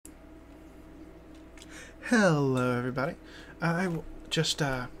Hello, everybody. I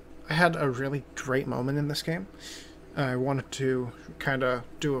had a really great moment in this game. I wanted to kind of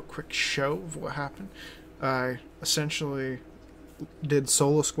do a quick show of what happened. I essentially did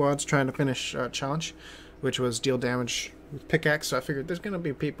solo squads trying to finish a challenge, which was deal damage with pickaxe. So I figured there's going to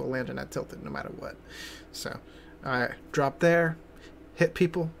be people landing at tilted no matter what. So I dropped there, hit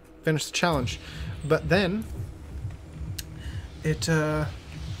people, finished the challenge. But then it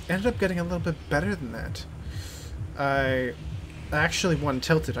ended up getting a little bit better than that. I actually won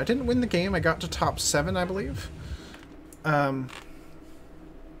tilted. I didn't win the game. I got to top 7, I believe. But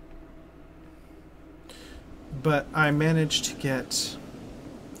I managed to get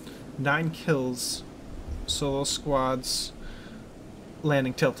 9 kills, solo squads,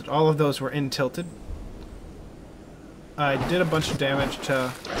 landing tilted. All of those were in tilted. I did a bunch of damage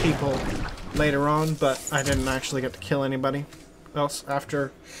to people later on, but I didn't actually get to kill anybody else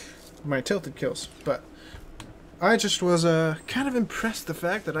after my tilted kills. But I just was kind of impressed the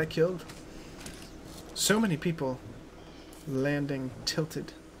fact that I killed so many people landing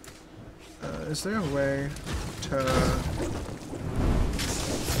tilted. Is there a way to... Okay.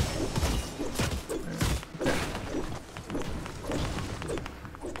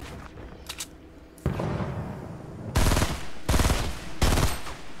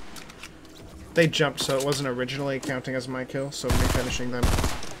 They jumped, so it wasn't originally counting as my kill, so me finishing them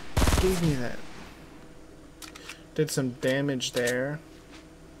gave me that. Did some damage there.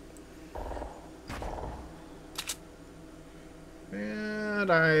 And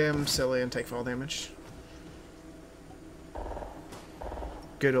I am silly and take fall damage.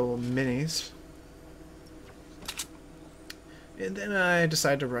 Good old minis. And then I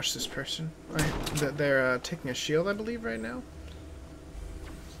decide to rush this person. They're taking a shield, I believe, right now.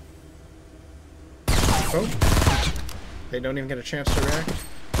 Oh. They don't even get a chance to react.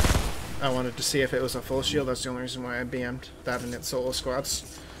 I wanted to see if it was a full shield. That's the only reason why I BM'd that in its solo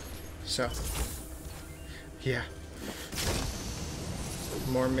squads. So, yeah.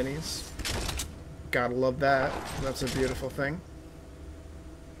 More minis. Gotta love that. That's a beautiful thing.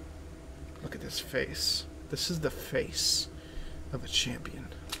 Look at this face. This is the face of a champion.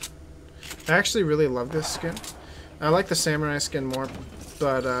 I actually really love this skin. I like the samurai skin more,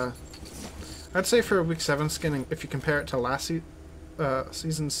 but I'd say for a week 7 skin, if you compare it to last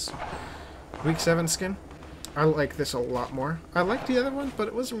season's week 7 skin, I like this a lot more. I liked the other one, but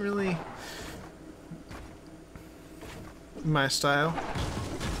it wasn't really my style.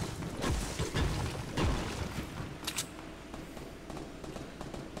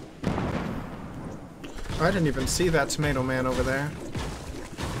 I didn't even see that tomato man over there.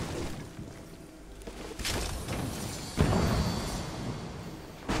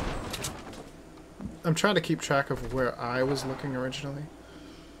 I'm trying to keep track of where I was looking originally.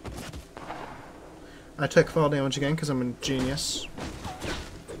 I took fall damage again because I'm a genius.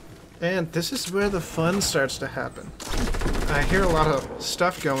 And this is where the fun starts to happen. I hear a lot of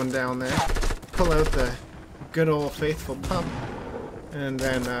stuff going down there. Pull out the good old faithful pump. And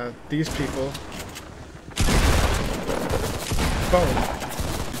then these people... Boom.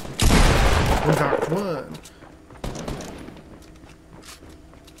 We knocked 1.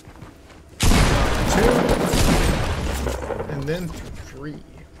 2. And then 3.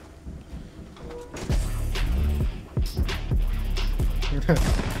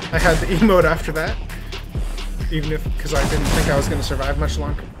 I had the emote after that, even if, because I didn't think I was going to survive much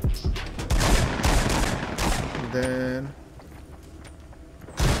longer. And then...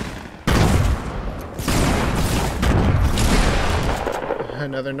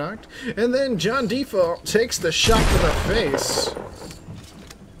 another knocked. And then John Default takes the shot to the face.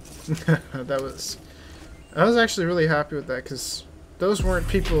 I was actually really happy with that, because those weren't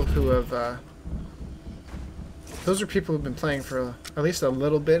people who have, those are people who've been playing for at least a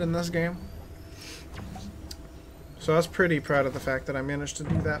little bit in this game. So I was pretty proud of the fact that I managed to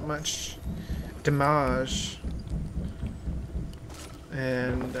do that much damage.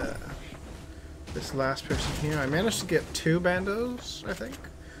 And this last person here, I managed to get 2 bandos, I think.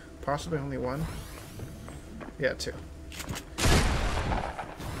 Possibly only 1. Yeah, 2.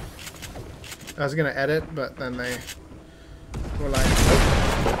 I was gonna edit, but then they were like,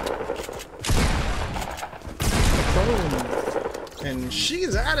 oh. Boom! And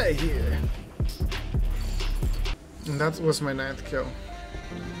she's out of here! And that was my 9th kill.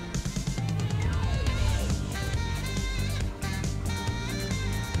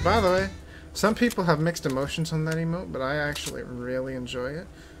 By the way, some people have mixed emotions on that emote, but I actually really enjoy it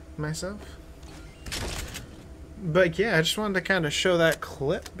myself. But yeah, I just wanted to kind of show that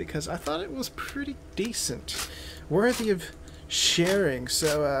clip because I thought it was pretty decent. Worthy of sharing.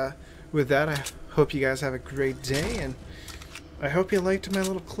 So with that, I hope you guys have a great day, and I hope you liked my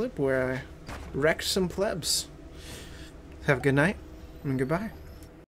little clip where I wrecked some plebs. Have a good night, and goodbye.